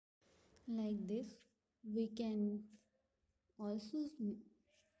Like this, we can also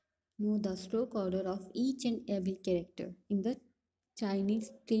know the stroke order of each and every character in the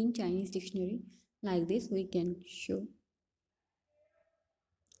Train Chinese dictionary. Like this, we can show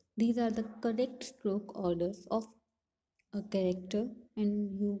these are the correct stroke orders of a character,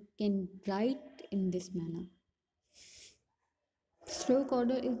 and you can write in this manner. Stroke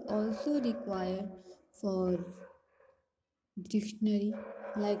order is also required for dictionary.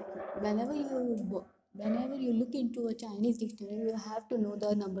 Like whenever you look into a Chinese dictionary, you have to know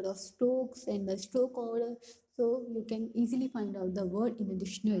the number of strokes and the stroke order, so you can easily find out the word in a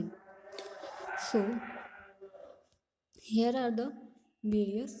dictionary. So here are the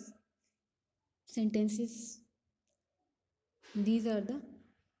various sentences. These are the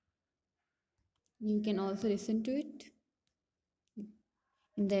you can also listen to it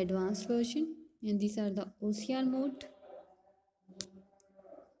in the advanced version, and these are the OCR mode.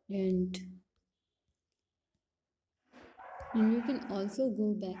 And you can also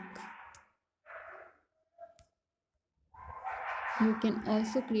go back. You can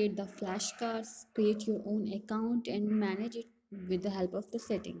also create the flashcards, create your own account, and manage it with the help of the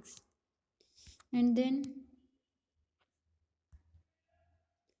settings. And then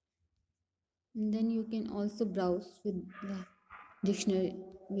you can also browse with the dictionary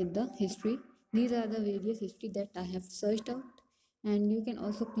with the history. These are the various history that I have searched out, and you can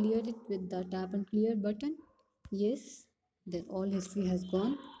also clear it with the tap and clear button. Yes, that all history has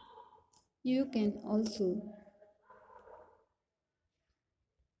gone. You can also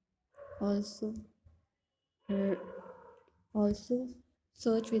uh, also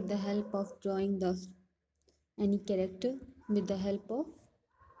search with the help of drawing the any character with the help of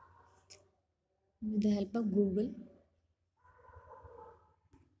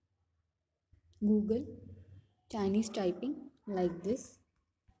Google Chinese typing like this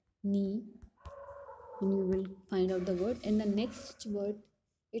knee, and you will find out the word, and the next word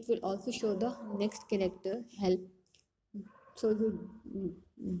it will also show the next character help, so you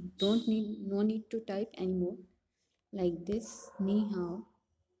don't need no need to type anymore. Like this ni hao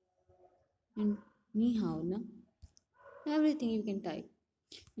and ni hao na, everything you can type,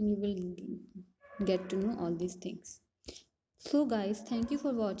 and you will get to know all these things. So, guys, thank you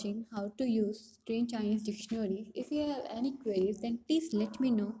for watching how to use Train Chinese Dictionary. If you have any queries, then please let me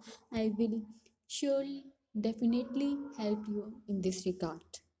know. I will surely, definitely help you in this regard.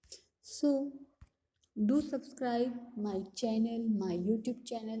 So, do subscribe my channel, my YouTube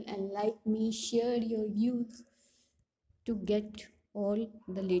channel, and like me, share your views to get all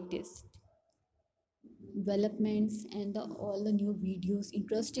the latest developments and all the new videos,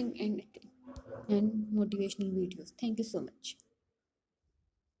 interesting and motivational videos. Thank you so much.